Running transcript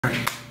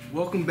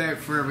Welcome back,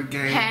 Forever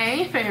Gang.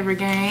 Hey, Forever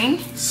Gang.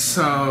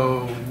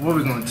 So, what are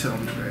we going to tell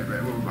them today,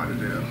 babe? What we're about to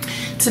do?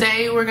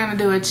 Today, we're going to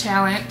do a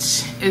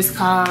challenge. It's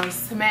called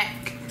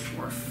Smack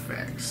Or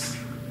Facts.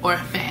 or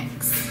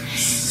Facts.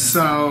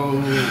 So,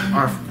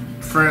 our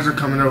friends are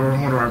coming over,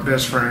 one of our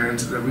best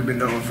friends that we've been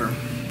knowing for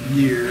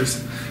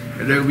years.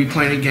 And they'll be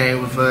playing a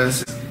game with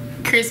us.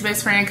 Chris'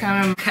 best friend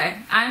coming. Okay,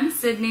 I'm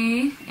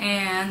Sydney,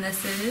 and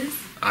this is...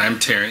 I'm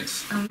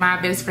Terrence.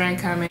 My best friend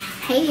coming.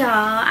 Hey y'all,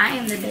 I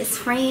am the best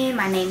friend.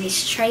 My name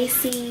is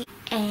Tracy,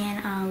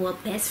 and well,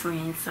 best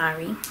friend,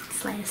 sorry,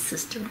 /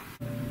 sister.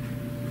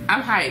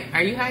 I'm hyped.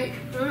 Are you hyped?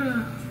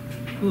 A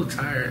little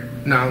tired.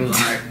 No, I'm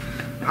like,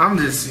 I'm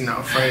just,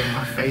 afraid of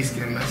my face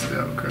getting messed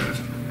up because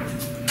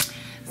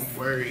I'm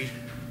worried.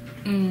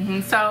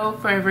 So,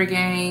 Forever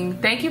Gang,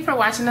 thank you for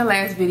watching the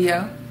last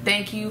video.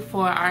 Thank you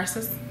for our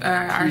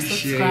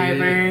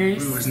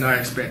subscribers. We was not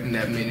expecting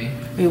that many.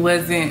 We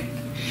wasn't.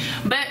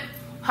 But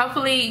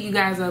hopefully you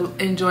guys will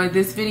enjoy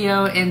this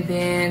video, and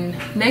then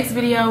next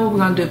video what we're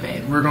gonna do,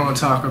 babe? We're gonna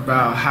talk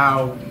about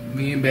how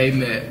me and babe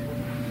met.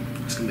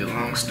 It's gonna be a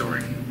long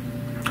story.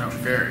 A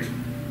very,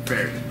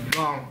 very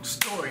long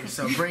story.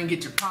 So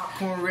get your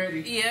popcorn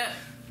ready. Yep.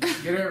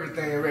 Get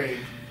everything ready.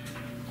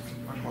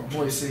 Like my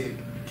boy said,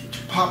 get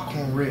your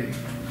popcorn ready.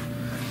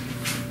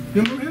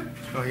 You remember him?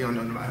 Oh, you don't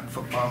know about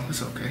football.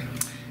 It's okay.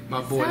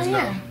 My boys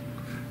know.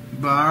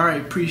 But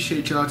alright,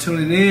 appreciate y'all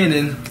tuning in,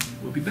 and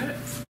we'll be back.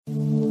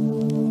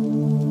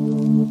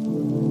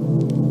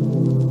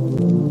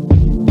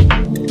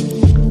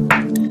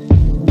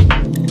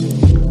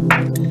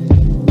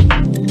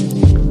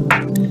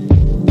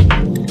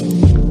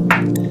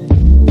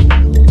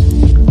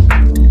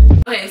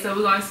 Okay, so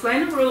we're gonna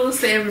explain the rules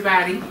to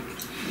everybody.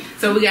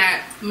 So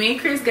me and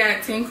Chris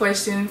got 10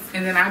 questions,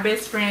 and then our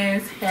best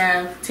friends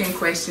have 10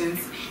 questions,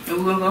 and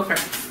we're gonna go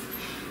first.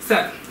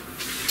 So,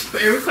 for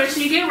every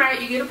question you get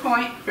right, you get a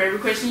point. For every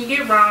question you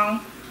get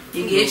wrong,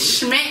 you get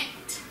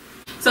smacked.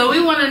 So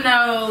we want to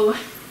know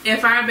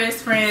if our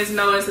best friends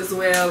know us as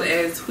well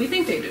as we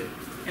think they do,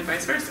 and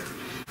vice versa.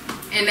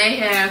 And they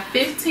have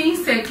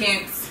 15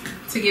 seconds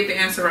to get the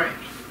answer right.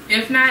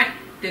 If not,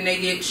 then they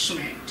get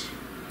smacked.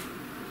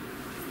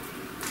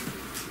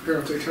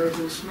 Girl, take turns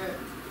to smack.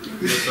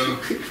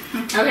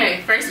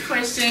 Okay, first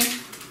question.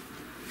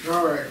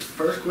 Alright,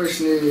 first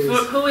question is...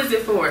 Who is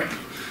it for?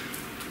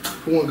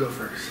 Who wanna go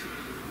first?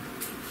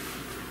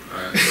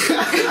 Alright.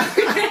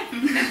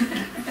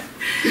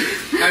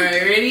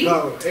 Alright, ready?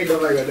 No, ain't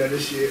nobody got that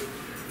shit.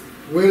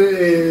 When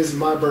is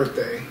my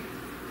birthday?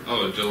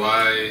 Oh,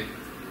 July.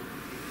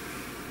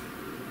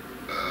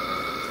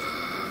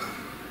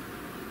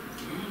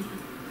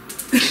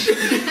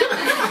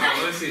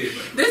 Let's see.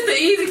 This is the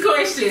easy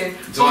question.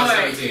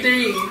 July 4, 17th.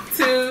 3,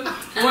 2,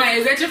 1.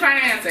 Is that your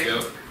final answer?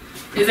 Yep.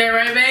 Is that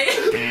right, babe?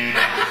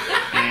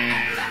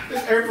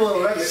 It's April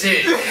 11th.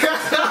 Shit. I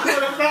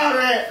would have found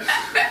that.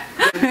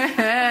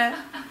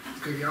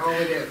 Cause y'all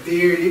with that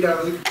beard, you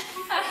know.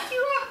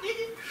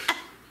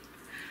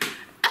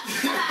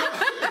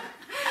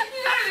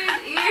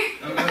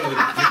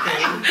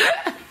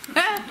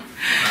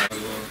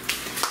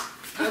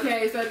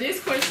 Okay, so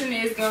this question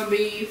is going to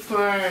be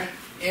for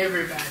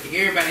everybody.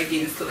 Everybody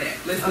getting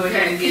slapped. Let's go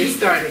ahead and get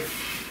started.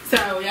 So,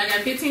 y'all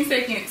got 15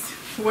 seconds.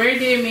 Where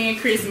did me and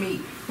Chris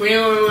meet?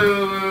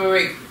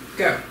 Wait.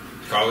 Go.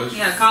 College?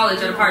 Yeah, college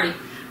at a party.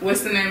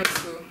 What's the name of the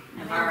school?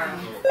 Alright.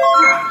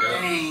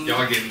 Dang.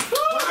 Y'all getting.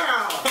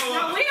 Wow.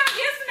 No, we don't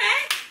get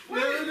smacked.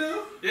 Really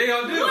do? Yeah,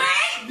 y'all do.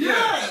 What?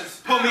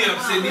 Yes. Pull me up,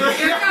 Sydney. Babe.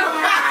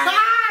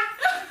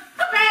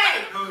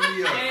 Pull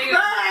me up. There you go.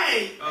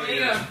 Hey! Oh, There you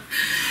go. yeah.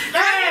 I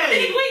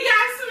think we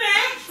got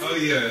smacked. Oh,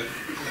 yeah.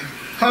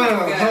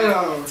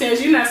 Hold on. Tells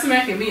you not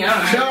smacking me, I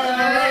don't know.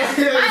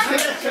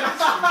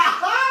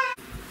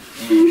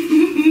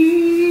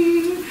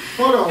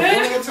 Hold on, one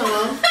more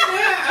time.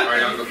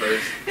 Alright, y'all go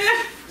first.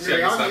 See, I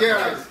can stop.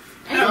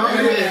 Oh, It's a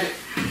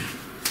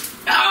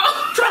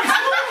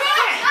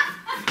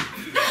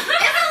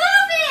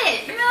little bit.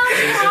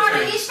 It's hard to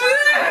get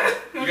started.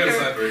 You gotta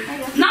slap her.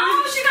 No,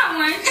 she got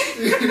one.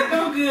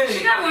 oh good.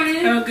 She got one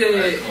in. Oh good.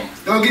 Alright, come on.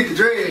 Don't get the You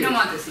dread. don't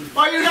want this.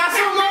 Why you got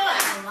so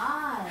much? A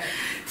lot.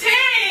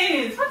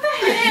 10. What the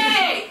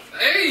heck?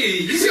 Hey,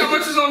 you see how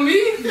much is on me?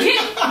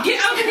 Get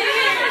over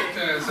here.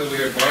 That's over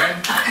here, boy.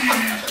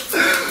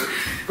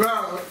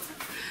 Bro.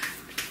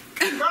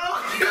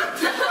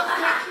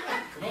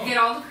 Get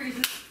all the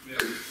creases. Yeah.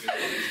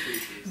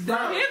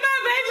 Don't hit my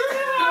baby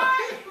too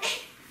hard.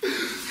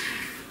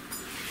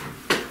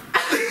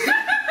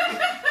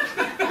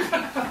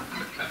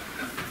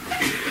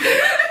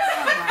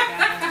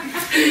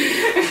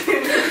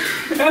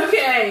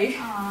 Okay.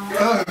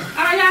 Oh,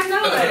 y'all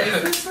know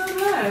us. It's so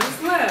love.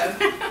 It's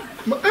love.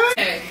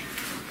 Okay.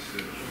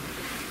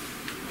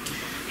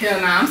 Hell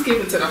no, I'm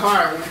skipping to the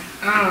hard one.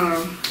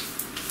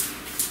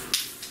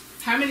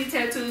 How many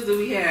tattoos do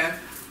we have?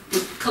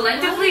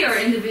 Collectively or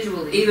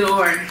individually? Either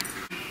or.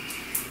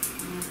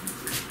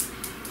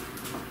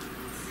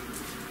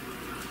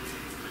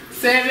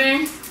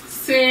 7,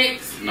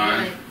 6,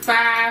 9.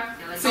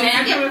 5, So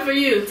I'm coming for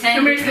you. 10.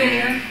 Come here,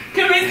 Sam.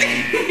 Come here,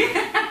 Sam.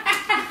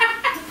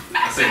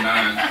 I say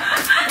 9.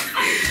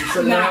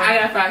 So Nah, now, I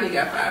got 5. He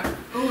got 5.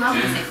 Ooh, I was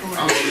gonna say 4. I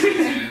was gonna say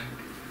 10.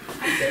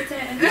 I said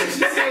 10. yeah, she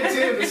said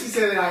 10, but she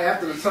said it like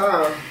after the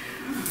time.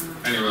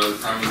 Anyway, the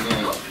time is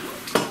going. Oh,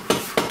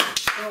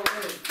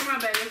 wait. Come on,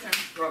 baby. Your turn.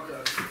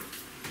 Okay.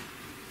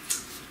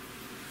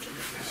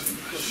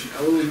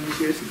 Oh, you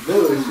see, she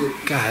bullshit.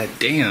 God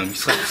damn, you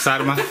slapped the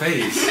side of my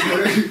face. I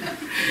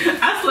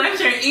slapped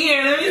your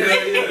ear. Let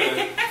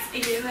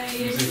me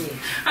see. Yeah.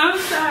 I'm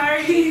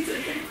sorry. It's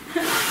okay.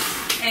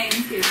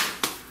 Thank you.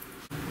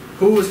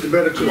 Who was the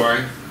better cook?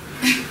 Jamarri.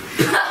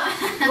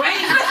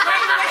 Wait.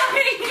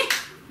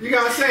 You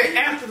gotta say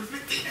after the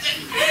 50.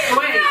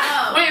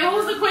 Wait, what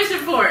was the question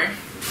for?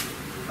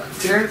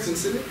 Terrence and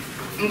Sydney?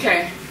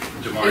 Okay.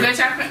 Jamarri. Is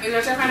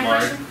that your final Jamarri.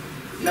 question?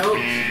 Nope.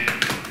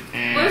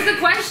 What's the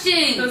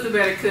question? Who's the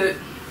better cook?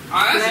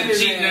 Oh, that's a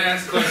cheating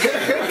ass question.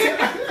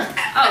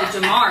 Oh,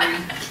 Jamarri.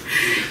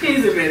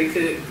 He's a better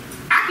cook.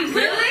 I can cook.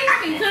 Really? I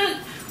can cook,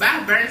 but I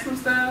burnt some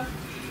stuff,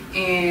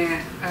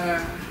 and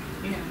yeah.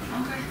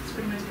 Okay. That's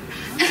pretty much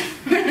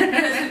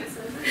it.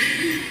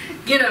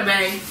 Get up,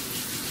 babe.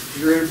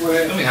 You ready for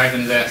Let that? me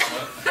hyping his ass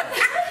up.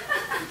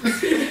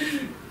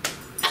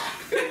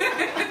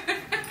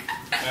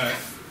 Alright.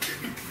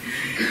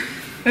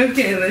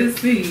 Okay,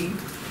 let's see.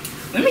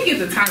 Let me get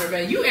the timer,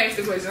 babe. You asked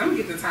the question. Let me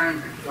get the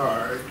timer.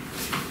 Alright.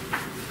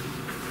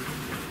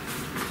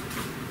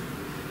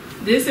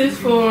 This is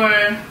for.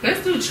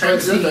 Let's do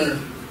Tracy.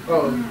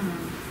 Oh.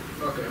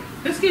 Okay.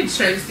 Let's get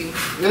Tracy.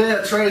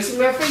 Yeah, Tracy,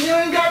 man, for you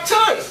ain't got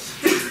touched.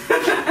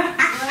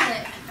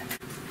 What?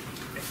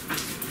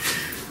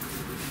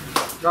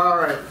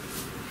 Alright.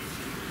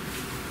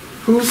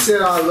 Who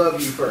said I love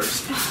you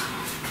first?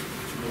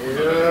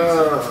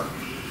 Yeah.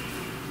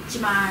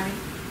 Jamarri.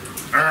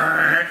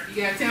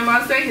 You got 10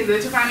 more seconds. Is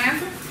that your final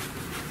answer?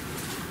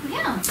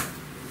 Yeah.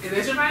 Is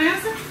that your final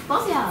answer?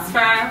 Both y'all.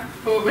 5,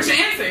 4. What's your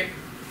answer?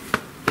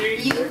 3,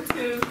 You.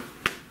 2,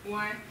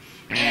 1.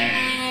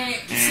 And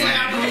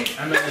slam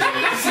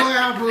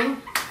Slam, boo.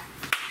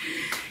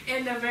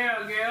 in the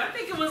barrel, girl. I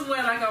think it was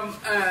what, like a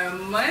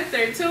month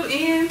or 2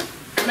 in,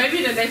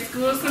 maybe the next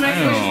school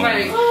semester.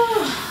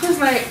 It's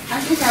like, I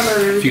think I love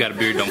If you. you got a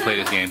beard, don't play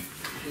this game.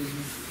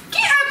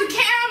 Get out the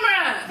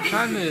camera.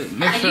 Trying to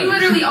make Like, you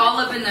literally all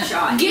up in the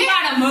shot. You Get-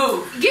 gotta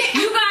move. Get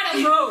You gotta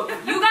move.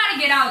 You gotta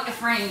get out the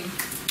frame.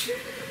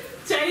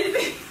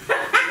 Tracy. Put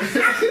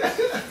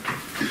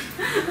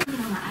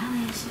on my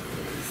eyelashes.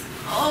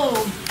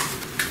 Oh.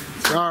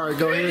 Alright,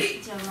 go ahead.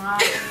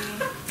 Jamarri.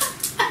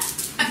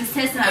 Just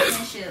testing our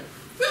friendship.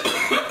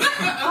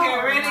 Okay,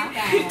 Oh, ready? my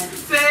God.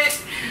 Set.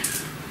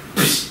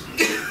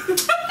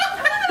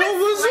 What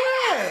was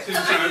that? She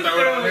was trying to throw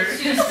it on her.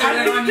 She just threw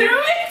it on Do you. it.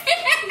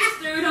 Just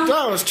threw it on you.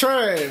 That was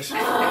trash.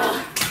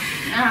 Alright.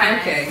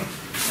 Okay. Okay.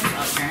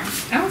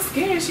 I was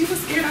scared. She was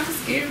scared. I was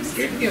scared. I was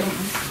scared to kill him.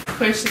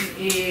 Question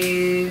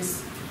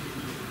is,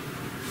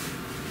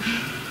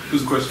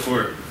 Who's the question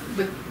for?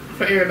 but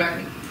for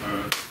everybody,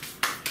 Alright.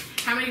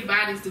 how many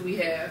bodies do we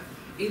have?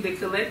 Either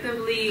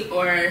collectively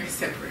or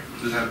separate?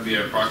 Does it have to be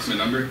an approximate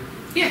number?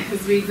 Yeah,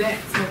 because be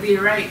exact. So be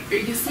right or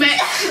you get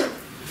smacked.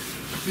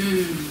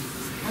 You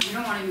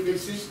don't want to be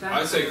disrespectful.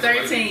 I'd say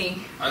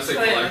 13. I'd say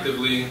Claire.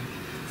 collectively.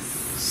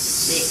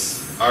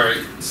 6,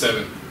 Alright,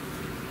 7.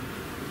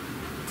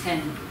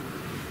 10. 5,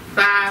 I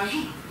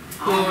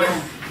 4. don't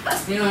know.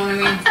 You know what I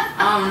mean? I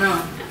don't know.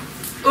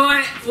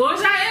 What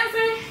was your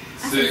answer?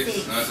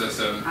 6. I said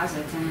 7. I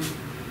said 10.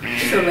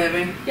 It's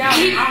 11. Yeah,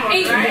 Eight.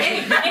 almost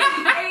right.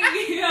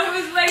 I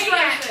was like,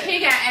 He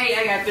got 8. I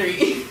got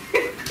 3.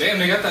 Damn,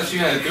 nigga, I thought you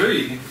had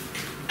 3.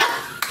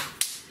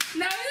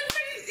 No, he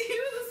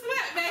was a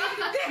sweat,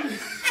 baby.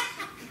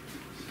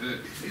 Shit.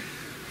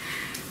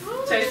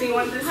 Tracy, you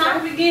want this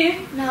slap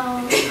again? No.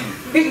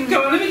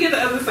 Come on, let me get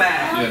the other side.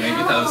 Yeah, nigga,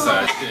 get the other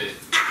side. Shit.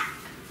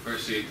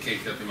 First shit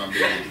caked up in my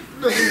beard.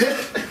 Oh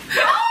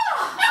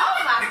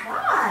my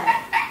God.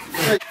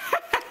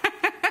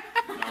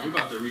 Nah, we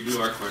about to redo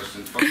our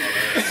questions. Fuck all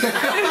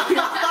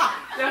that.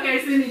 Okay,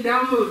 Cindy,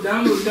 don't move.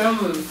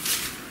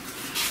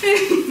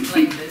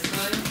 like this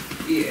one.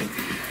 Yeah.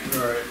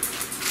 Alright.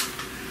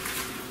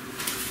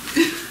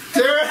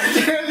 Tara,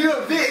 you a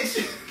bitch.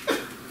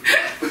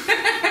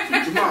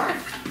 Jamarri.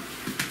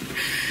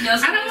 Yo,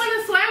 so I don't want to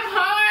slap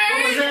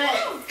What was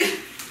hard. that?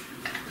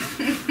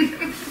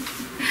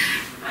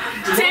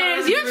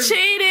 Terrence, you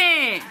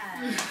cheating.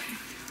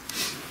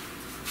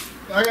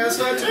 I gotta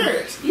slap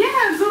Terrence.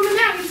 Yeah, zooming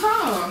out and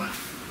tall.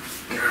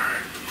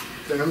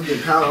 Damn, I'm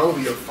getting powder over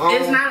your phone.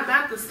 It's not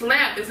about the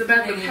slap, it's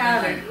about the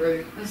powder.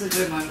 Ready? that's a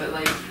good one, but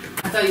like, I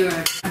thought you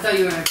were.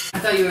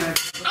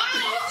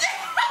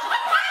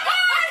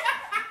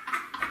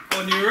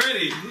 When you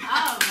ready.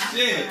 Oh, my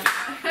Shit.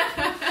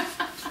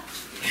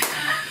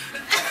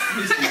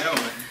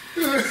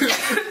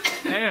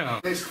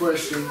 Damn. Next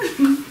question.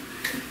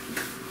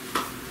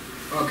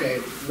 Okay,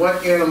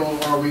 what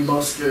animal are we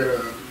most scared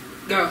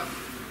of? Go.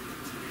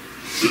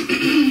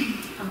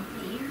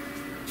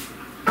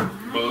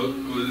 Bug?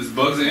 Was this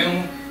bugs an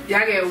animal?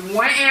 Y'all get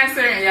one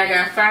answer and y'all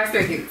got 5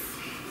 seconds.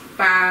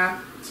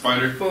 5,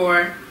 Spider.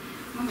 4,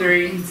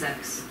 3,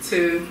 Insects.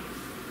 2,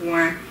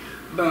 1.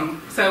 Boom.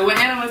 So what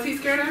animal is he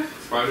scared of?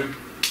 Spider.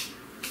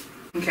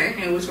 Okay,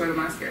 and which one am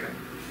I scared of?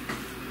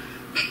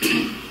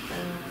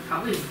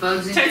 Probably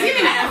bugs in Chase, you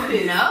didn't general. ask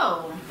this.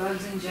 No.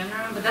 Bugs in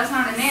general, but that's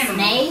not an animal.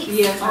 Snake?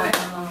 Yes.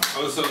 Oh,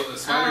 Oh, so a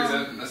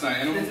spider, that's not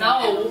an animal?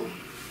 no.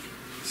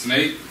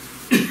 Snake?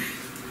 Still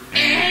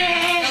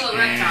a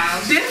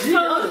reptile. This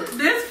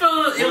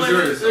fool, it What was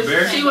yours? A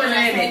bear? She wasn't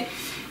in it.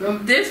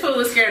 This fool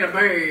was scared of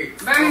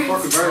birds. I'm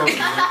fucking bird.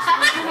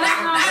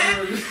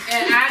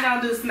 And I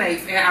don't do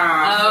snakes at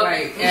all. Oh.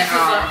 Like, at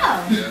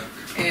all. Yeah.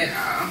 At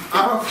all. I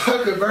don't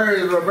fuck with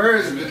birds, but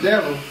birds is the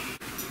devil.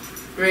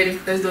 Ready?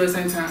 Let's do it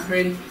same time.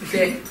 Ready,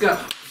 set, go.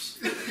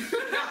 It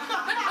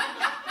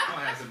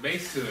has a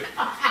base to it.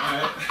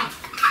 Alright.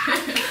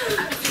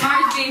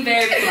 Mine's being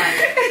very polite.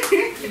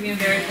 You're being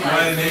very polite.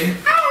 Alright, nigga.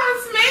 I want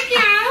to smack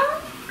y'all.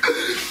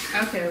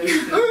 Okay,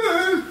 let's go.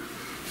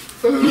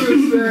 What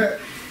is that?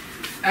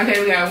 Okay,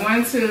 we got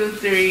 1, 2,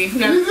 3. We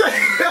got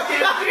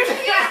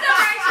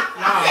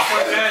Nah,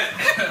 fuck that.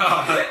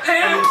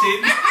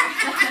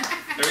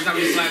 Every time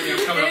you slap me, I'm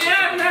coming up.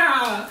 yeah, no.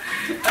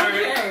 Alright,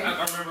 Okay.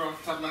 I remember off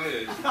the top of my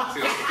head.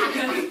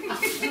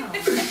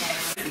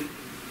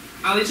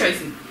 Only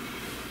Tracy.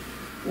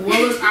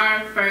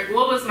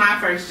 What was my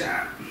first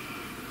job?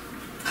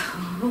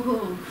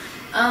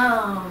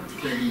 Oh,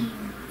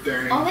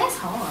 Dang. oh, that's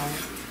hard.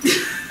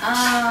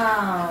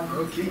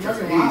 Okay, It that's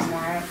wasn't easy.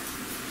 Walmart.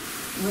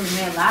 It was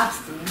Red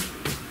Lobster.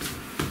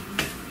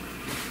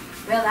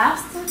 Red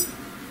Lobster?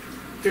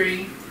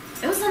 3,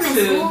 It was something in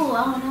 2, school. I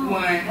don't know.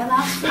 1. Red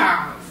Lobster.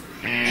 Pause.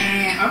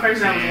 And our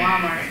first job was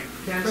Walmart.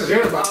 That's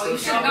Everybody Oh, you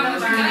says should have gone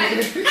with Walmart. that.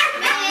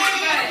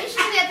 You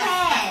should get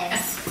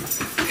pass.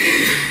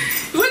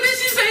 What did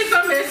she say?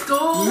 Something at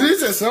school?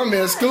 This is something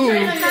at school. I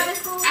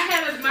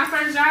had my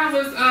first job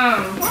was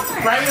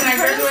right when I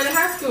graduated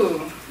high school.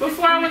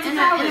 Before I went to In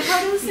the college.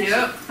 produce section?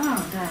 Yep.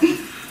 Oh, God.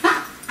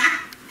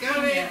 Go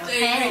ahead,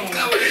 Yeah.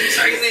 Go ahead,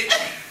 Tracy.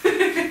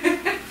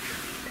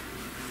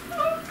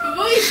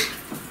 Boy.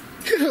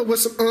 Get her with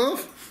some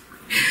umph.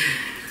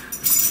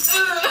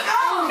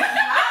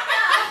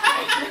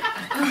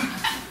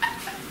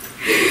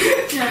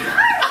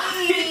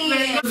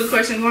 What's the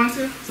question going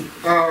to?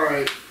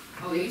 Alright.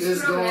 Oh, you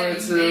It's screw going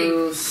that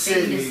to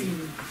Sydney.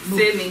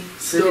 Sydney.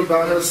 Sydney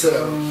by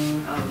herself.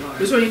 Oh, Lord.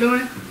 Which one you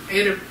doing?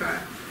 8 or 5?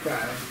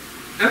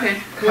 5. Okay.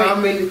 How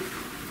Wait. many?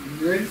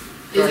 You ready?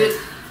 Is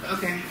it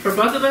okay for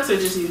both of us or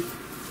just you?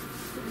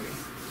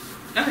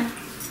 Okay.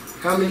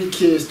 How many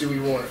kids do we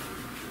want?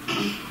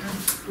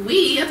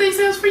 I think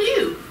so. It's for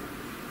you.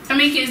 How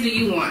many kids do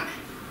you want?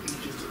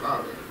 Just a lot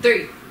of them.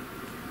 3.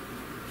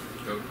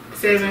 Go.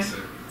 7,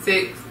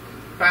 6,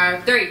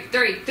 5. 3.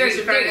 That's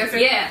your first answer?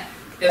 Yeah.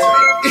 That's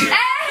right.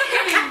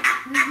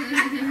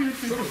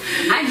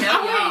 I know.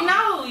 Oh wait,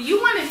 no, you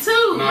wanted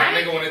 2, No, right?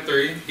 nigga wanted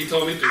 3. He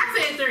told me 3.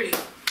 I said 3.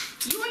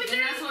 You wanted 3?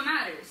 And that's what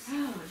matters.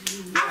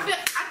 I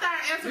thought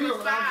our answer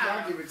was I'll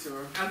 5. give it to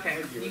her. Okay,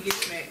 you get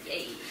smacked.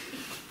 Yay.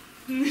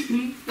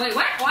 Wait,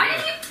 what? Why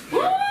did you?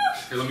 Woo!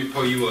 Here, let me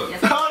pull you up.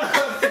 Yes. Hold on.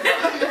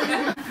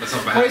 That's on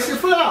Place behalf. your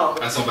foot out.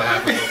 That's on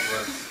behalf of both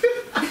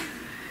of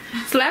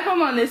us. Slap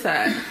him on this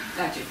side.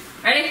 Got you.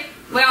 Ready?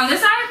 Wait, on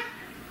this side?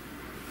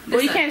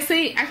 Well, you side. can't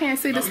see. I can't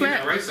see No, the we get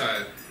slap. the right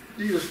side.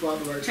 You just spot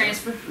the right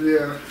Transfer. side.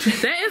 Yeah.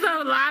 That is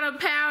a lot of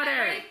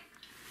powder.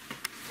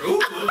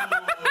 Ooh.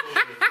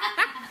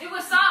 It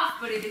was soft,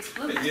 but it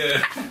exploded.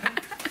 Yeah.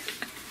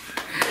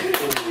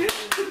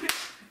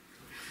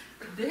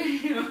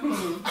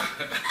 Damn.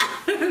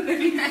 Let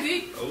me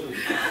see.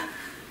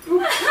 Oh.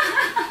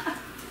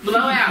 Blow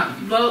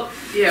out. Blow.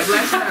 Yeah,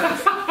 blast your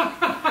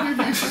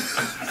nose.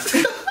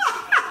 Shit.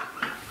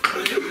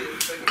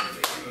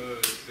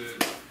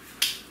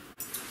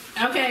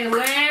 Okay,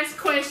 last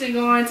question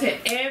going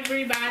to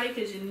everybody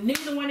because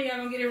neither one of y'all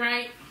gonna get it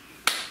right.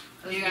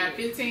 You got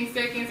 15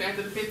 seconds.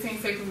 After the 15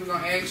 seconds, we're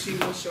gonna ask you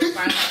what's your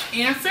final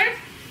answer.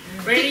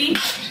 Ready?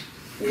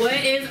 What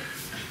is?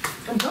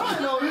 I'm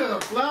dying over here.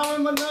 A flower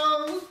in my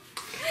nose.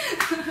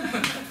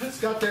 It's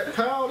got that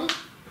powder.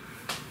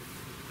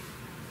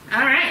 All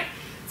right.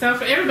 So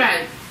for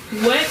everybody,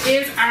 what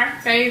is our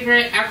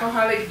favorite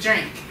alcoholic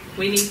drink?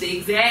 We need the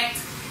exact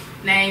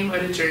name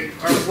of the drink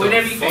or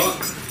whatever you think.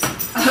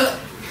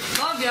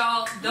 Love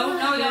y'all. Don't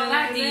know y'all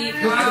that deep.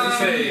 What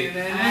does it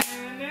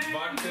say?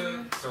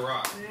 Vodka,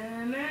 Ciroc.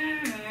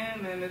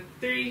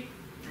 3,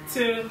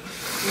 2, 1.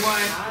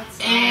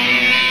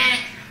 And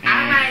I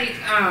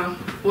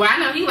like, well, I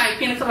know he like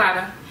pina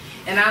colada.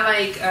 And I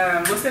like,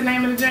 what's the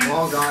name of the drink?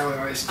 Long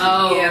Island iced tea.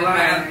 Oh, Yeah, Long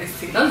okay. Island iced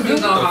tea. Those do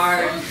go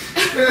hard.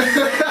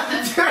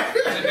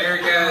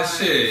 Generic ass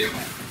shit.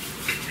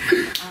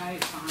 Alright, I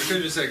fine. could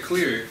have just said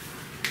clear.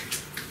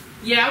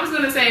 Yeah, I was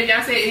going to say if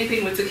y'all said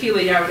anything with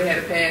tequila, y'all would have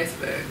had a pass,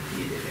 but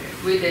you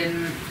didn't. We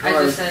didn't. I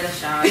just said a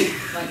shot.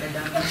 Like a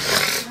dummy.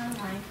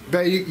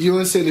 Babe, you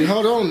and Sydney,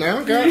 hold on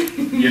now, guys.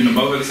 You in the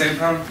both at the same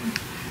time?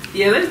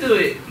 Yeah, let's do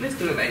it. Let's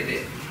do it like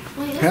that.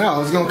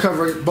 Hell, it's gonna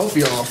cover both of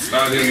y'all. No,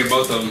 I didn't get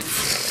both of them.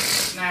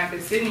 Nah,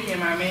 been sitting here,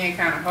 my man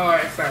kind of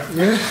hard, so.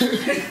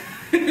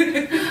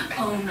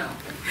 Oh no.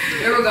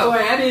 Here we go. Boy,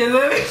 I didn't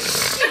look.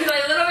 He's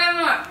like, a little bit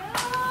more.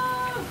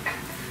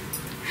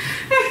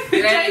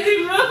 Crazy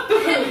move.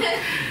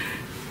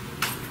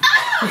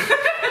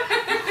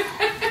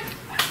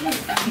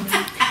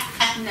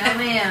 No,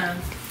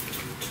 ma'am.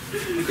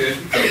 Okay.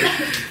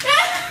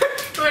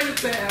 What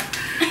is that?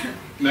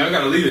 No, y'all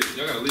gotta leave it.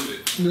 Y'all gotta leave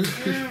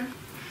it.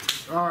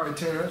 All right,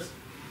 Terrence.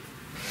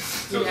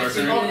 So it's our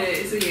turn.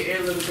 It's in your ear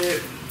a little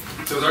bit.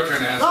 So it's our turn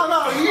to ask.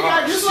 No, you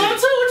got this one too.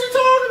 What you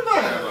talking How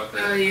about? about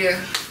that? Oh,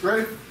 yeah.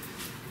 Ready?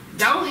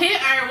 Don't hit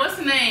her. What's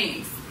the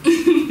names?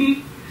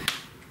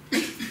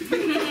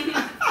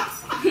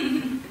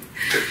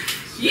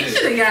 You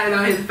should have got it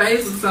on his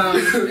face or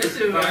something. That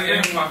shit was I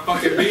am funny. my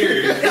fucking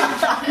beard.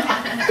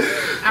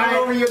 All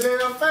over your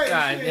damn face.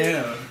 God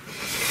damn.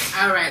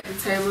 All right, the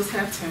tables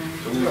have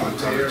turned. Ooh, on the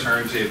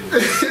turntable.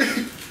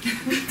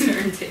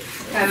 Turntable.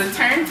 Now the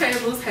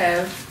turntables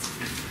have.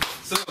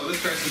 So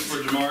this question's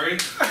for Jamarri.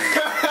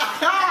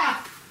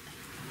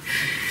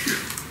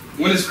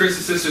 When is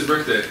Chris's sister's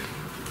birthday?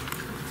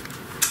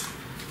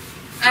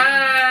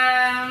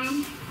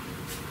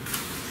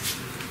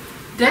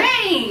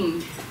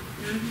 Dang.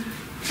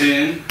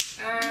 10, 9,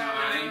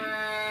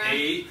 Uh,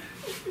 8,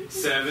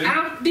 7,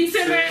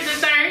 December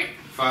the 3rd.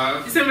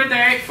 5, December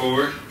 3rd.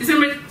 4,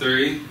 December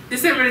 3,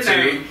 December the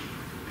 3rd.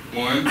 2,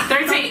 1.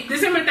 13th.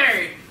 December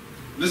 3rd.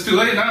 This too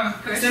late now.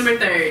 December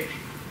 3rd.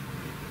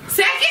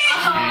 Second?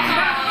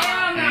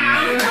 Hell no. I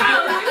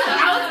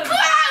was close.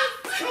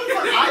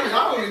 I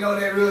don't even know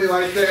that really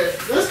like that.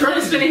 That's It's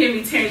crazy. gonna hit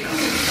me 10.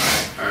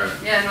 Alright.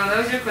 Yeah, no, that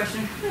was your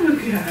question. Oh,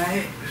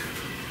 God.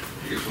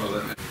 You can swallow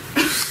that.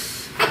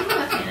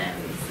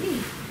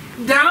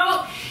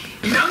 Don't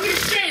know your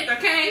strength,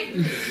 okay?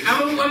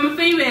 I'm a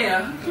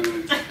female.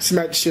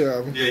 Smack the shit out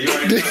of him. Yeah, you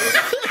already know.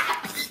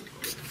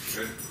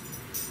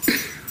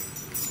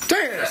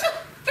 Terrence.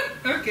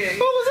 Okay.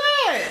 What was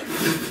that?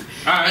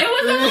 Alright. It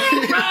was a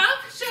little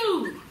rough.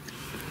 Shoot.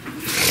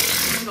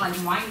 I'm like,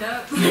 wind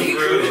up.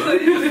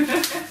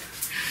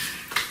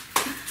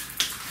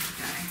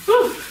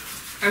 Whew.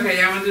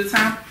 Okay, y'all wanna do the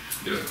time?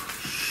 Yeah.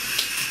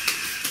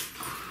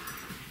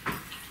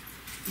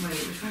 Wait,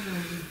 which one should I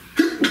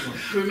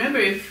do? Remember,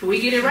 if we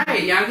get it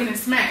right, y'all getting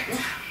smacked.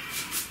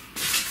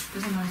 This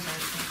is nice.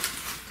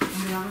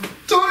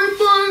 Tony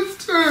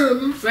Buns,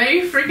 Terrence. Right?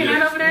 You freaking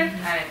out over there?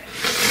 Alright.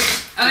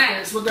 Okay.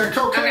 That's what that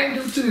cocaine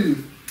do to you.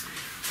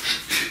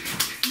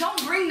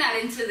 Don't bring that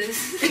into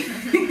this.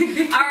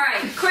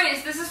 Alright,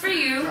 Chris, this is for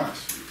you. Gosh.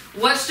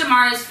 What's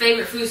Jamar's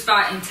favorite food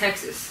spot in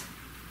Texas?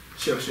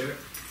 Chill, shit.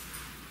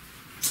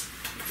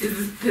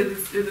 Is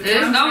It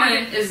is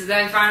knowing. Is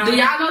that final? Do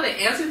y'all know the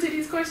answer to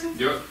these questions?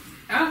 Yep.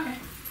 Okay.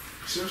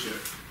 Chill, shit.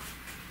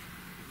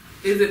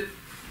 Is it?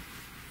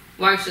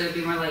 Well, actually, it'd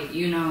be more like,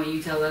 you know, and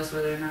you tell us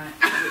whether or not.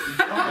 You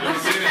don't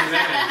say it in his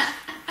ass.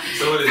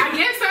 So what is I it?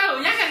 guess so.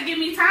 Y'all gotta give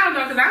me time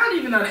though, because I don't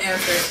even know the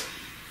answer.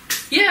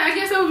 Yeah, I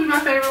guess that would be my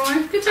favorite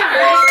one. Good job.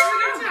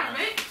 Good job,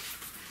 man.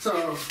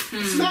 So,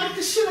 smack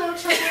the shit out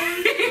of her.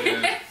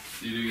 Yeah,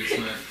 you do get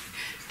smacked.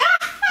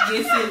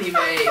 Get silly,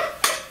 babe.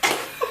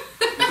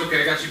 It's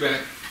okay, I got you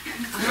back.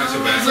 I got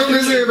your back. So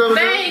listen, baby.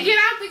 Babe, get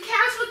off the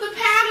couch with the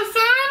powder,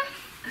 son.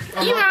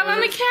 You all on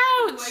the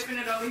couch. Wiping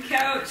it on the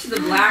couch, the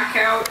black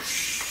couch.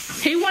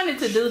 He wanted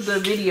to do the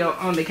video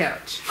on the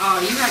couch. Oh,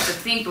 you have to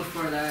think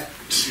before that.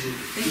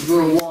 Just a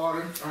little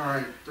water. All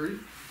right, 3,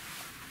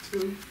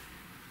 2.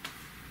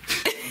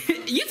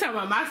 You talking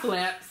about my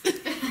slaps.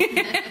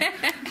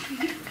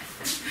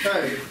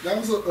 Hey, that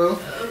was a.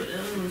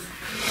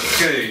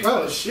 Okay,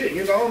 Oh shit!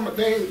 You know my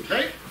thing.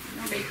 Hey. You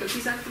want to bake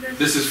cookies after this?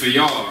 this is for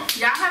y'all.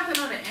 Y'all have to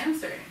know the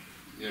answer.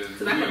 Yeah.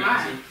 Because I can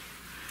lie.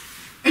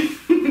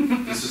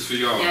 This is for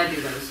y'all. Yeah, I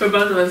do those. For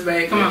both of us,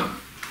 babe. Come Yeah. on.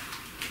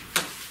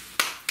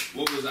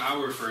 What was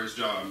our first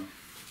job?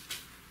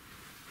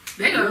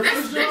 There you go.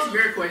 That's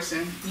your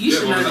question. You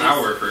should What know was this.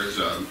 our first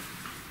job?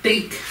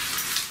 Think.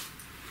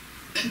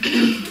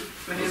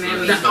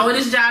 The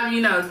oldest job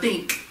you know.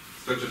 Think.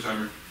 Start your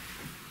timer.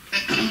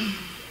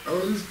 Oh,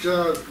 this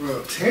job.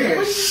 Well,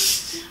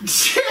 Terrence.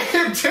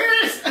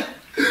 Terrence.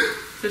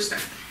 Push that.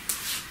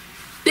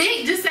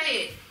 Think. Just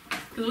say it.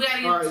 Cause we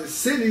gotta get. All right,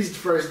 Sydney's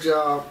first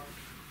job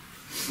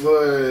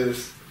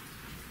was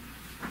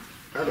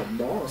at a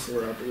mall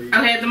store, I believe.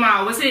 Okay, at the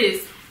mall. What's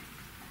his?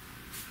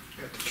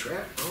 At the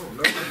trap? I don't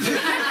know.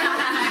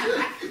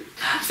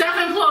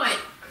 Self-employed.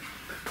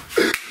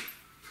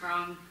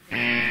 Wrong.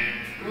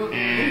 What was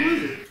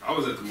it? I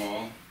was at the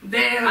mall.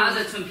 Damn. I was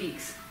at Twin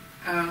Peaks.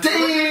 Dang!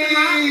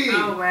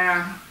 Oh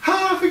wow. How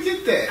did I forget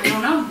I that?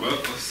 don't know. Well,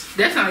 let's...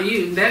 That's on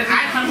you. There's no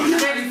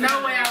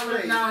way I would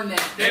have known that.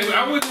 Hey, I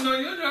wouldn't know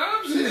your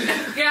jobs.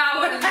 Yeah, I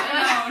would have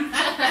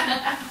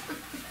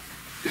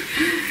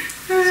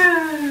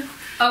known.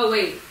 Oh,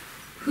 wait.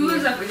 Who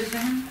is up? We're just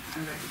him?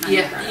 Okay.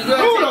 Yeah. You go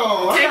Hold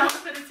on. take I one got-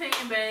 for the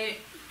team, babe.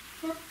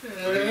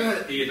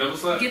 You get double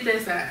slap? Get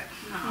that side.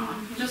 No.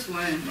 Just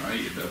one. No,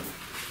 you get double.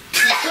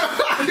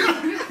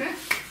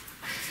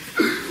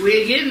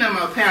 We're getting them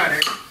a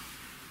powder.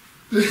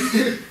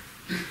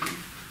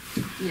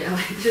 Yeah,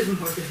 like there's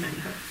more than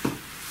enough.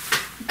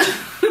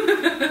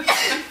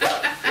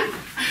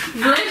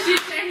 Bless you,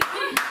 Tracy.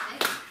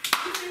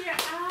 It's in your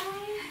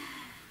eye.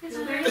 It's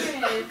very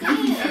good.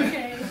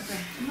 Okay.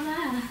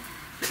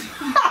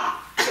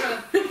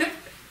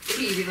 It's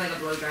easy like a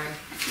blow dry.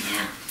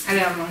 Yeah. I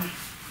got one.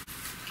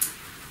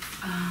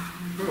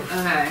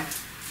 Okay.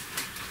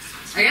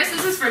 I guess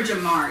this is for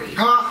Jamarri.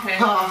 Ha, Okay.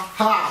 ha,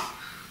 ha.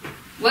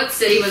 What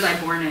city was I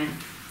born in?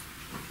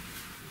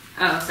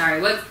 Oh,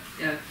 sorry. What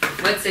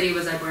city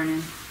was I born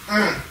in?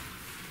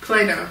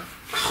 Play-Doh.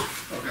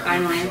 Okay.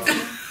 Final answer.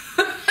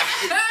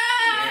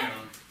 Damn.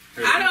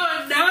 I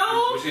don't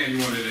know. Which hand you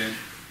want it in?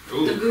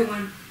 Ooh, The good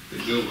one. the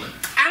good one.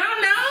 I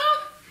don't know.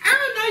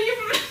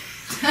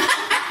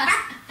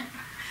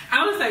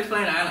 I was like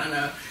Play-Doh. I don't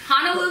know.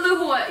 Honolulu,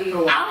 Hawaii.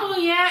 Oh, wow. Oh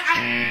yeah.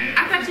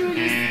 I thought you were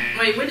just.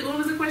 Wait. What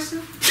was the question?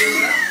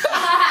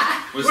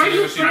 What Where city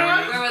you was she from? born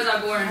in? Where was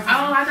I born?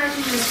 Oh, I thought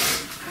you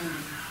just.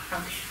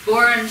 Okay.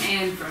 Born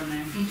and from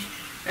there.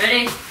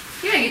 Ready?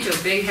 You gotta get your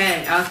big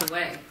head out the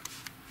way.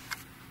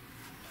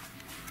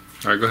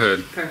 Alright, go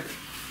ahead. Perfect.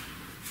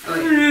 Oh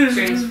wait,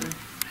 transfer.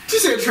 She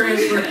said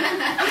transfer.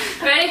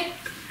 Ready?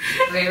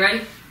 Okay,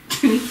 ready?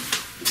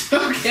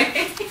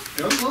 Okay.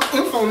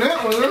 Oof on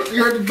that one, huh?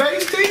 You heard the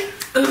bass, T?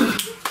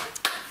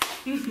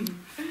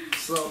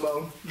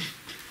 Slow-mo.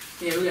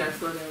 Yeah, we gotta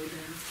slow that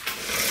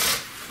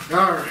down.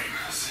 Alright.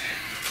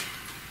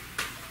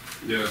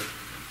 Yeah.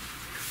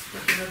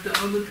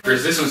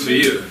 Chris, this one's for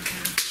you.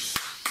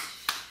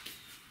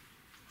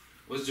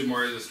 What's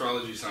Jamarri's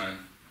astrology sign?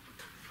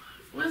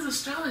 What is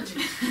astrology?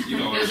 You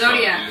know what The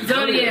zodiac.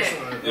 astrology is.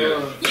 Zodiac.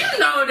 Yeah. You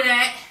know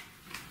that.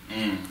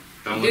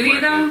 Don't Do look you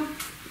like though? it.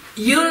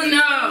 You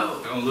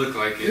know. Don't look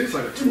like It's it.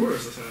 like a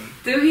Taurus or something.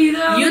 Do he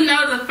though? You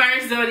know the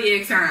first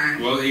zodiac sign.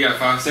 Well, he got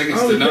 5 I seconds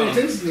don't to pay know.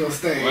 attention to those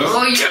things. Well,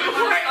 Oh, you're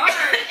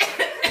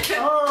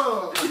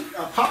Oh,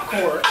 a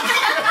popcorn.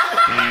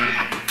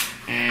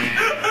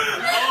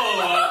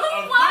 Oh,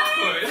 a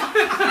popcorn.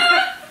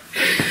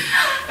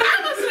 I'm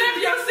gonna slap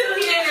your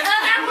silly ass.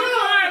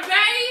 Capricorn,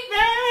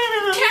 baby.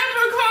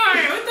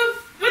 Capricorn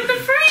with the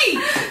free.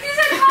 You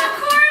said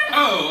popcorn?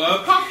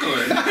 Oh,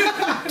 popcorn.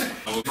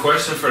 A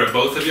question for the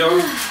both of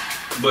y'all,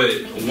 but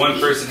one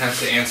person has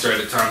to answer at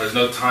a time. There's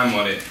no time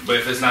on it. But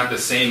if it's not the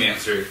same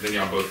answer, then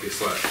y'all both get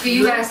slapped.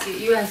 You ask it.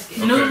 You ask it.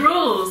 Okay. New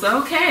rules.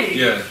 Okay.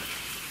 Yeah.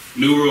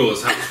 New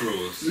rules, house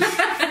rules.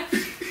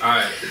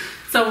 Alright.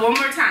 So one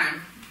more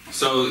time.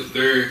 So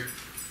there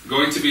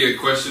going to be a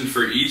question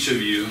for each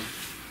of you,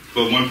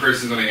 but one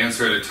person's going to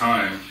answer at a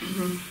time.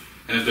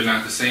 And if they're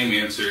not the same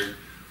answer,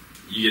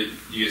 you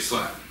get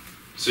slapped.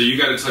 So you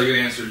got to tell your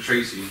answer to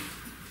Tracy,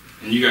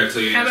 and you got to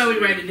tell your How answer. about we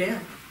write it down?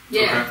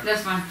 Yeah, Okay.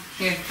 that's fine.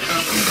 Here.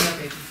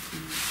 Oh,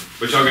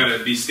 But y'all got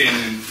to be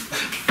standing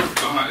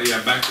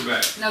behind, back to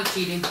back. no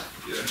cheating.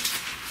 Yeah.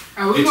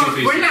 Oh, Get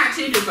 2 we're pieces. not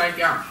cheaters like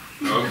y'all.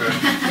 Okay.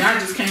 Y'all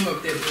just came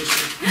up there with this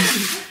shit.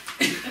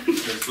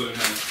 Let's split in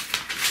half.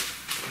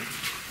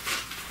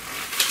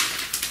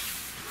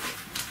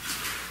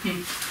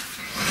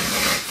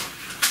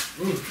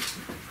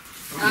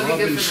 That'll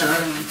be good for the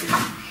other one too.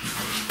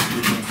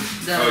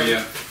 Oh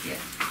yeah.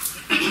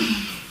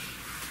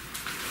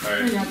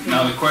 Alright.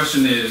 Now the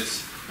question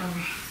is,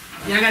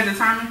 Y'all got the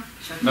timer?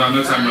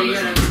 no time on you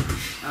this gotta-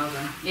 one.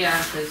 Okay.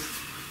 Yeah, because.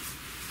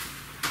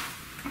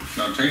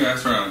 No, turn your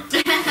ass around.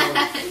 Look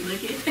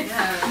at it.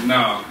 Yeah.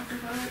 No.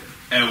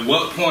 At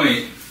what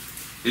point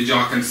did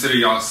y'all consider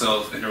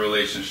yourself in a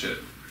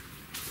relationship?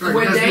 Like,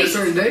 What has to be a date?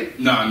 certain date?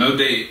 No, no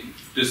date.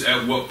 Just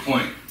at what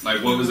point?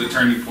 Like, what was the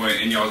turning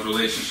point in y'all's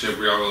relationship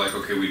where y'all were like,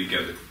 okay, we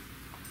together?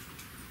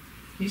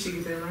 You should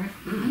get that right.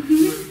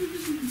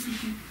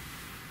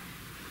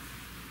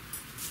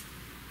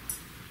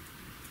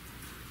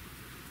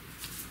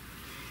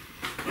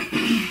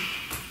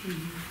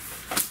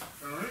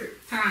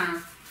 Alright.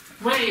 Time.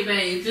 Wait,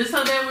 babe. Just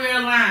so that we're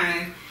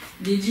aligned,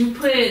 did you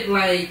put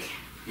like?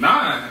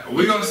 Nah,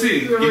 we gonna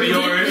see. Give me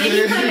your Did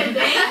you put a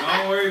date?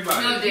 Don't worry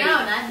about No it. date. No,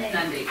 not that.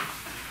 Not date.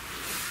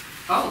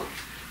 Oh.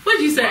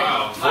 What'd you say?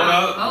 Wow. Hold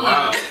Wow. up. Hold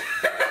Wow. up.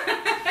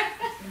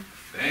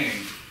 Dang.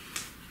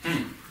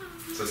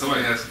 So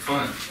somebody had some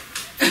fun.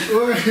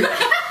 Show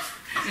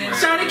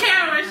the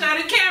camera. Show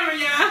the camera,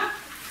 y'all.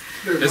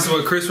 This is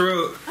what Chris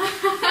wrote.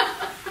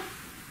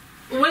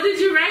 What did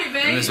you write,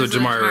 babe? And this is what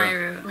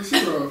Jamarri wrote. What's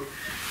she wrote?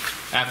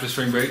 After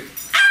spring break.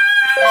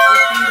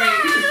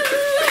 Alright,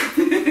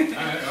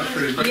 that's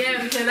pretty good.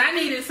 Yeah, because I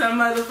needed some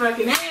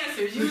motherfucking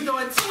answers. You was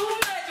doing too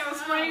much on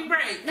spring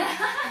break.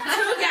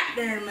 Too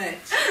goddamn much.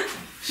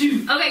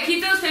 Okay,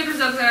 keep those papers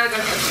up there. I got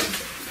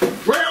questions.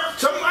 Well,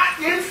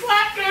 somebody is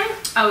fucking.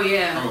 Oh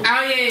yeah. Oh.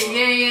 Oh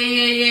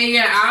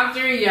yeah. All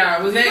three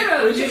of y'all. Was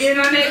you in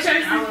on that,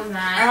 Tracy? I was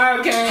not.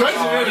 Okay. Tracy,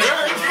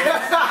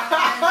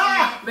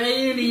 Babe,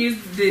 you need to use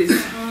this.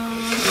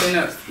 What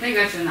else? They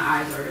got you in the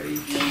eyes already.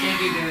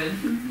 Think you good.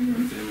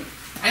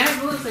 I got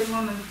bullets they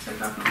want to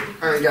check off my video.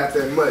 I ain't got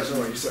that much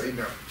on you, so you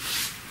know.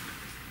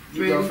 You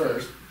go Really?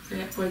 first.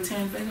 Yeah, put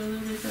 10 back a little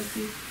bit, so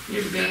see.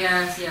 Your big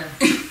ass, yeah.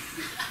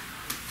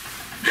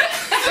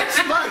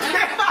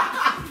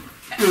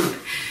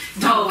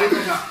 Don't Oh,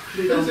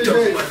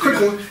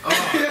 Quick one.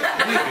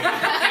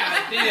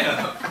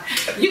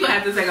 Damn. You gonna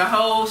have to take a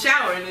whole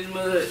shower in this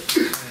mud.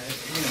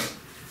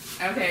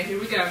 Okay, here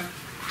we go.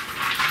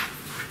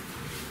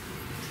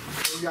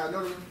 You got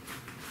another one?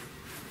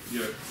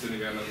 Yeah, Sydney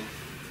got another one.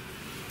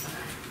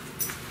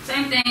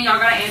 Same thing, y'all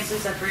gotta answer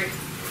separate.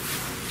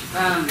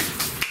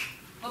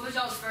 What was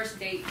y'all's first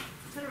date?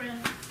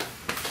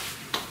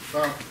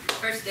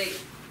 First date.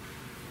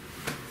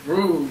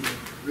 Ooh,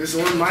 this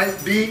one might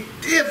be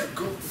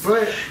difficult,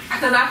 but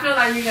Because I feel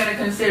like you gotta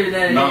consider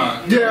that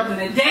Nah. a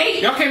yeah.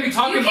 date. Y'all can't be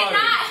talking You about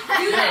cannot it.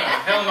 do Yeah,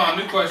 that. hell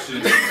no, new question.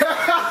 Nah,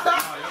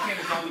 y'all can't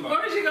be talking about What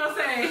it. was you gonna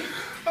say?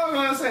 I'm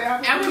gonna say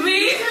After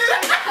me?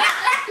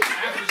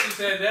 After she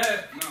said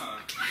that, nah.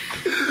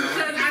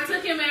 Because I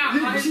took him out.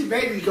 on his- She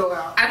made me go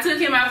out. I took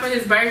him out for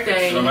his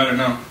birthday. No matter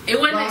now. It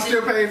But I wasn't.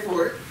 still paid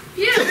for it.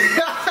 Yeah. We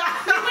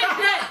went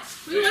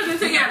nuts. We wasn't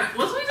together.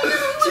 Was we together?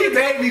 She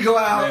made me go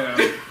out.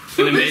 Yeah.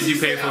 And it made you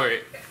pay for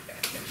it.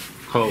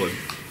 Cold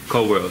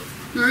world.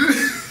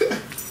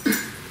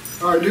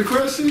 All right, new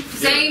question.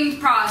 Same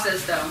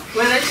process though.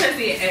 Well, let's just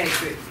see an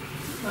exit.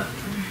 That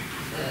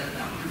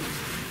one.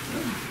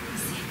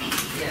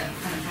 Yeah,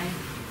 kind of tight.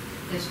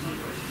 This one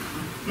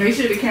version. Make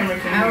sure the camera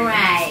can hear All you.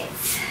 right.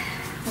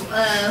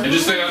 And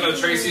just so y'all know,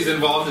 Tracy's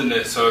involved in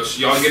this, so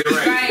y'all get it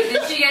right. Right,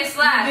 then she gets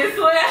slapped. This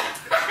way.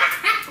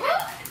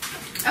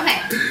 Okay.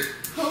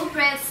 Who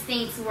breath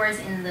stinks worse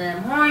in the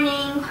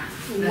morning?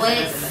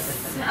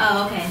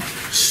 Oh, okay.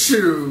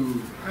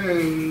 Shoot.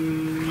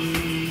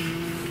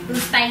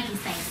 Who's stanky?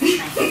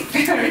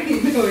 I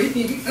already know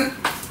you.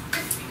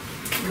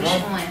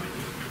 Which one?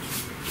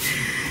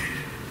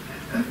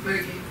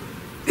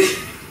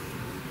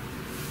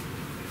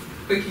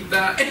 Boogie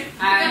thought.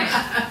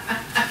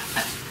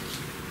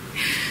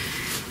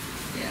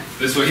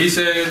 This is what he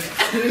said.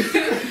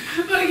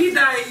 Boogie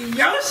thought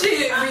your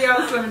shit be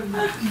on some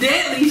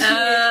deadly shit.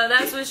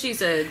 That's what she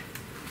said.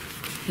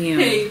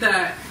 He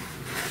thought.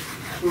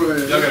 What?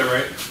 Y'all got it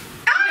right.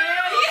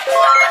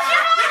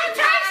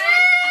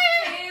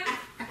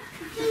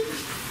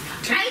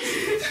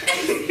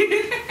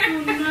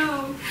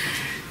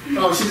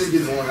 Oh, she just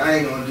gets one. I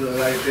ain't gonna do it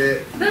like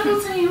that. Double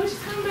team, what you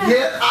talking about?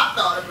 Yeah, I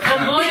thought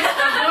about Avoid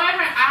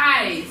her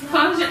eyes.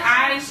 Close your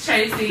eyes,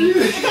 Tracy.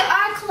 They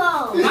are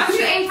closed. Why don't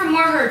you aim for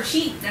more her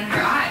cheek than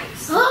her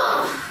eyes?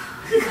 Oh.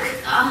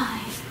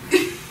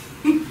 it.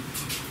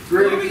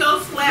 Where we Ready? gonna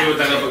Do slap? with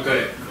that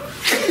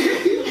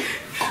uppercut.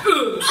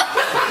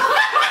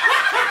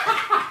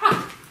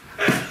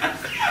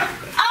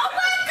 Oh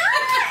my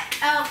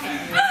god. Okay.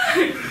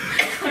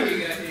 Here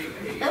you go, here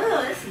you go.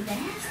 Oh, that's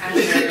nasty. I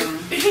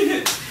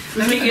know.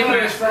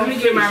 Let me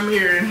get my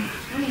mirror.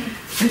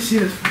 This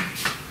shit is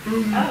funny.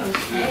 Okay.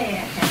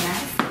 Okay.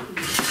 Nice.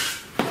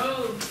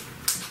 Oh.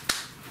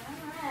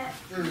 Alright.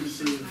 Let me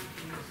see.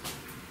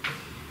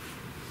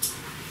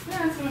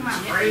 That's one of my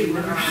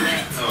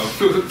favorites. Oh.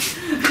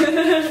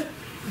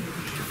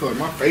 Fuck,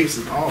 my face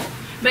is off.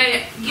 But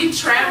you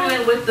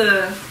traveling with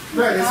the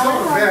Man, it's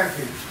all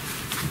vacuum.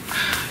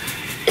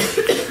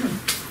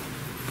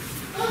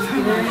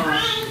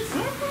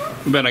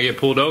 You better not get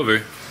pulled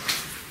over.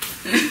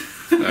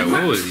 Like,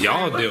 what was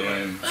y'all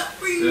doing?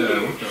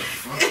 Yeah, what the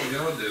fuck are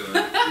y'all doing?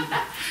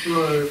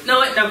 Right. no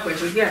what? No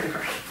questions. Get out the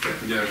car.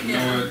 Yeah, you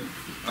know what?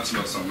 I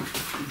smell something.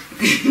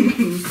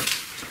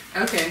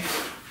 Okay.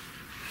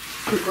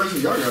 Quick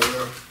question, y'all got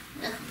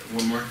it.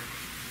 One more.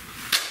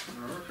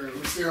 Okay,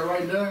 let's see her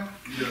right now.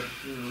 Yeah.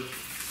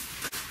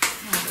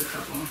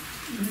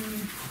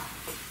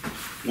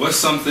 What's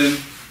something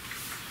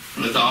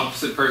that the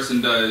opposite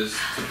person does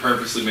to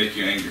purposely make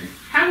you angry?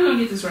 How are we gonna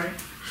get this right?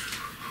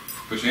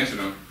 Put your answer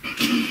down.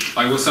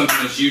 Like, what's something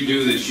that you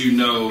do that you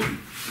know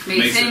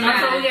makes it him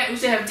mad? So we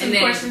should have two And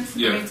then- questions.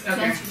 Yeah.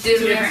 Okay. Do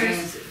Two her answers.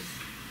 answers.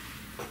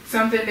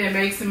 Something that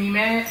makes me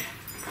mad.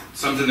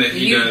 Something that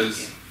he You-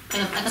 does.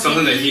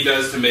 Something that he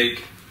does to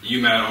make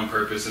you mad on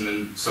purpose, and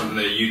then something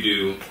that you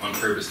do on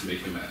purpose to make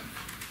him mad.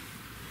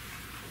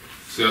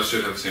 So y'all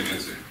should have the same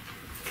answer.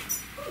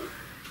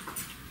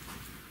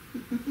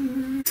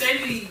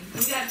 Baby,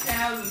 we got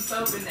towels and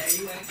soap in there.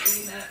 You want to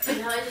clean up?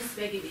 No, it's just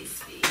making me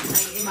speak.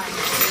 Like in my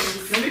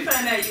face. Let me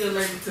find out you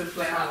allergic to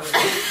flour.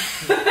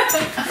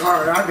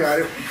 All right, I got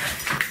it.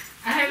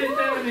 I haven't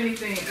found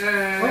anything. Oh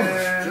my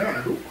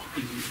god. Who are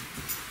you?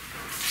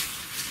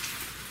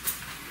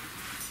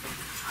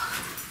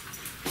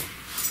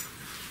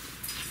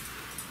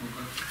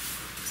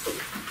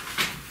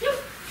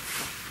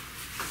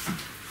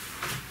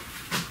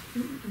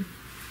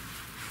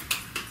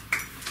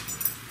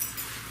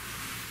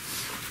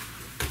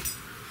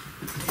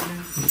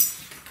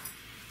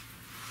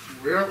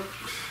 Well,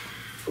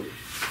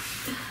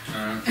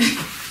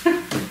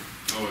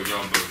 Oh,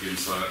 y'all both getting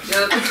slapped.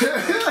 Yep.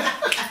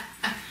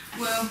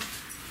 Well,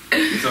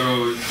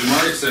 So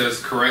Jamarri says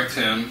correct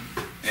him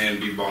and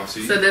be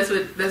bossy. so that's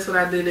what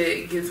I do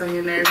that gets on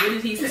your nerves. What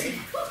did he say?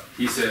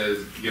 He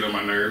says get on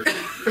my nerve.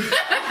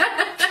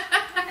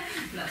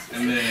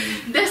 And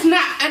then That's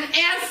not an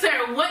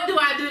answer. What do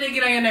I do to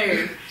get on your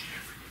nerve?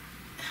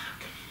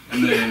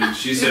 And then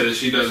she said that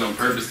she does on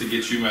purpose to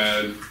get you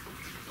mad.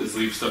 Just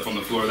leave stuff on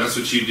the floor. That's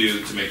what you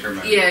do to make her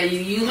mad. Yeah,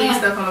 you leave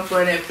stuff on the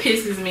floor that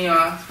pisses me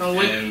off.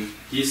 And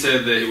he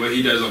said that what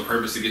he does on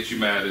purpose to get you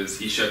mad is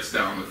he shuts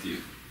down with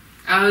you.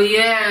 Oh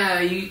yeah,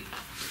 you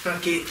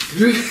fuck it.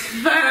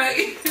 That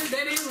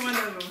is one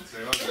of them.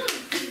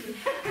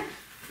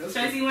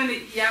 Tracy, y'all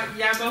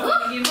both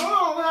want to give me?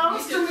 Hold on, man.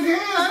 I'm still in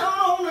hands.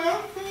 Hold on,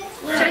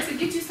 man. Tracy,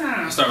 get you some.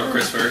 I'll start with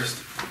Chris first.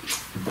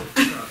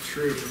 Not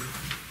true.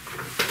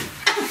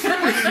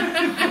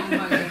 Oh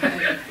my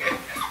god.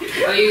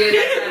 Oh, you get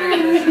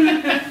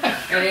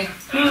that? Ready?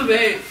 Oh,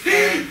 babe.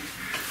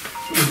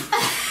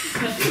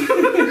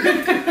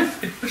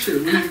 I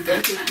should leave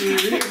that to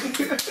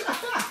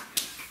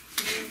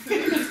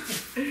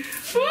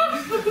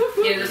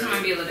Yeah, this one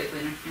might be a little bit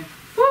cleaner. Yeah.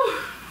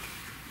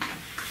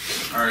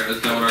 Alright,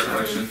 let's done with our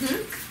question.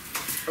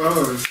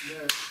 Oh,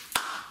 snap.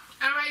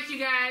 Alright, you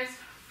guys.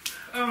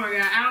 Oh my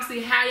god, I don't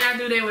see how y'all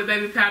do that with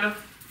baby powder,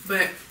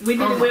 but we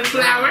did it with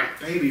flour.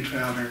 Baby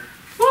powder.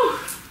 Woo.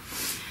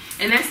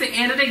 And that's the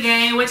end of the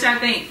game. What y'all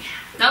think?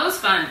 That was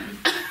fun.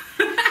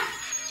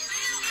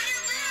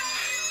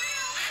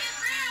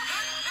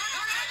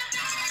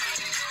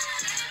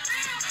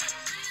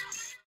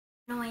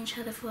 Knowing each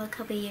other for a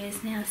couple of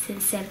years now,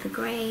 since 7th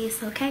grade,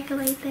 so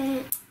calculate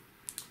that.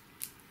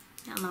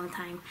 A long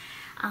time.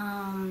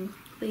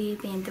 We've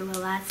been through a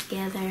lot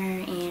together,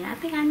 and I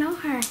think I know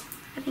her.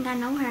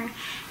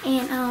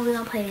 And we're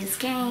gonna play this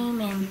game,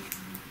 and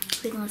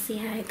we're gonna see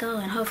how it go,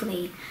 and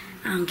hopefully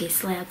I don't get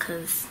slapped,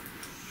 because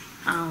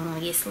I don't want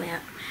to get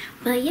slapped.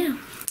 But yeah,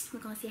 we're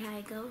gonna see how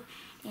it go.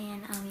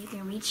 And you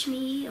can reach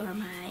me, or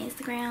my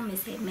Instagram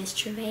is at Miss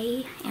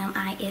Treva,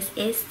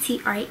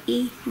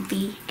 MISSTREVA,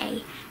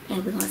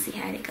 and we're gonna see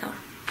how it go.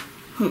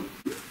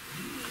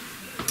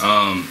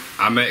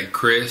 I met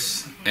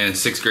Chris in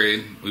 6th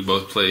grade. We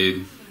both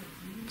played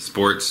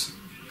sports,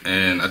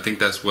 and I think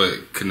that's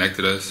what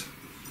connected us.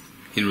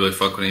 He didn't really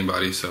fuck with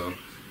anybody,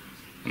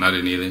 and I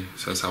didn't either,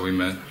 so that's how we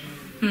met.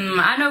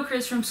 I know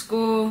Chris from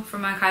school,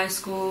 from like high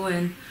school,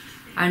 and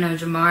I know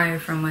Jamarri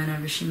from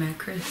whenever she met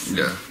Chris.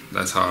 Yeah,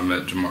 that's how I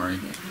met Jamarri.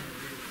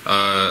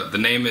 Yeah. The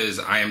name is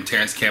I am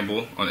Terrence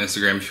Campbell on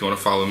Instagram if you want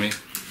to follow me.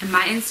 And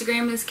my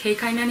Instagram is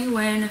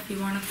KKai91 if you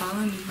want to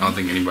follow me. I don't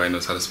think anybody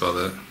knows how to spell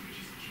that.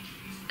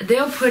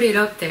 They'll put it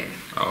up there.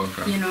 Oh,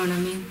 okay. You know what I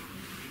mean?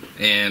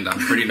 And I'm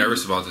pretty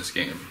nervous about this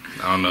game.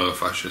 I don't know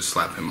if I should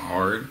slap him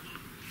hard,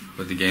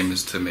 but the game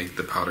is to make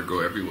the powder go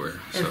everywhere.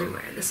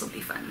 Everywhere. This will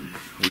be fun.